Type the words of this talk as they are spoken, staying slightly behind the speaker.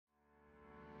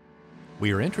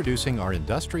We are introducing our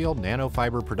Industrial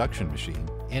Nanofiber production machine,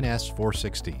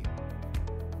 NS416.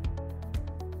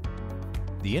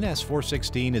 The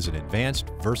NS416 is an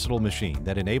advanced, versatile machine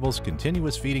that enables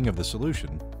continuous feeding of the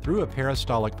solution through a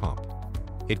peristaltic pump.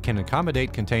 It can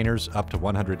accommodate containers up to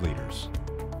 100 liters.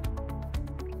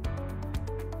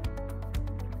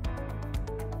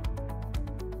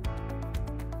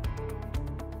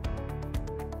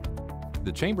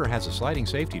 The chamber has a sliding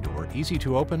safety door, easy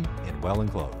to open and well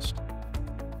enclosed.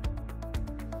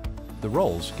 The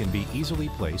rolls can be easily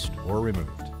placed or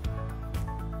removed.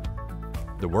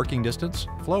 The working distance,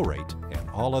 flow rate, and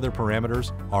all other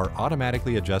parameters are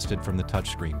automatically adjusted from the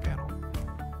touchscreen panel.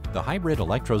 The hybrid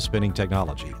electrospinning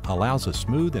technology allows a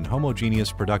smooth and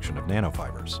homogeneous production of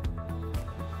nanofibers.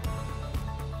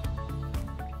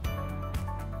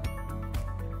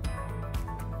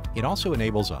 It also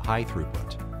enables a high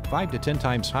throughput, 5 to 10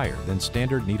 times higher than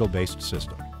standard needle-based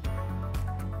system.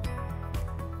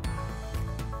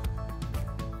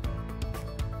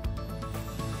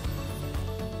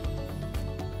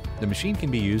 The machine can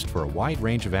be used for a wide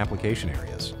range of application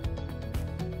areas,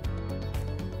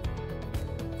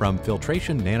 from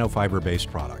filtration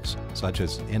nanofiber-based products such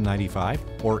as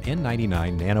N95 or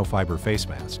N99 nanofiber face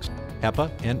masks,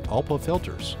 HEPA and ULPA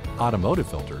filters, automotive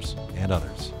filters, and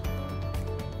others.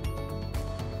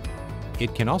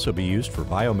 It can also be used for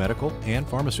biomedical and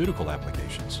pharmaceutical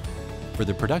applications, for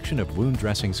the production of wound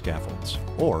dressing scaffolds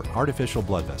or artificial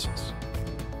blood vessels.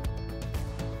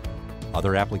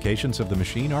 Other applications of the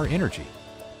machine are energy.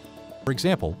 For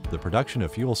example, the production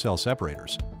of fuel cell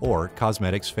separators or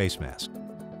cosmetics face masks.